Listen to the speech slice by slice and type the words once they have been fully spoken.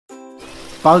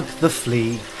Bugg the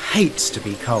flea hates to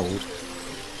be cold,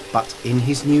 but in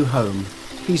his new home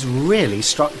he's really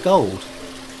struck gold.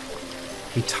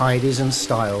 He tidies and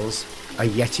styles a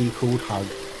yeti called Hugg,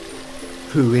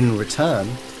 who in return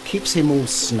keeps him all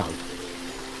snug.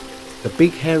 The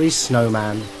big hairy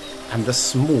snowman and the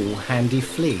small handy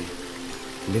flea,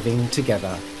 living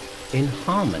together in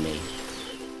harmony.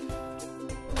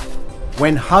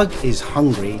 When Hugg is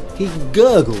hungry, he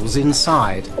gurgles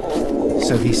inside,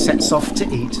 so he sets off to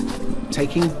eat,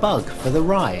 taking Bugg for the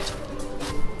ride.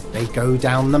 They go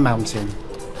down the mountain,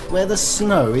 where the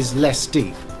snow is less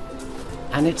deep,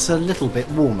 and it's a little bit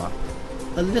warmer,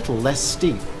 a little less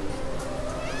steep.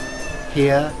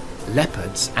 Here,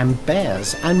 leopards and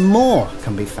bears and more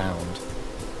can be found,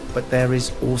 but there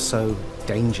is also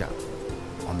danger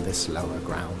on this lower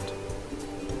ground.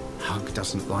 Hugg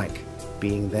doesn't like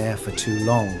being there for too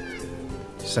long,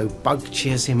 so Bugg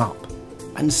cheers him up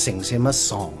and sings him a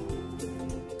song.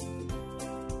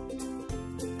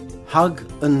 Hugg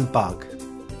and Bugg,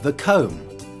 The Comb,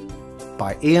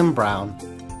 by Ian Brown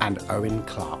and Owen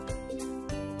Clark.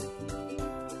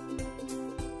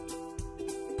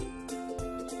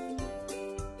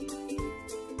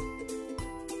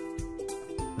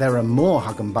 There are more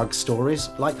Hugg and Bugg stories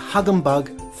like Hugg and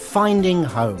Bugg Finding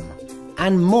Home,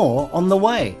 and more on the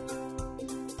way.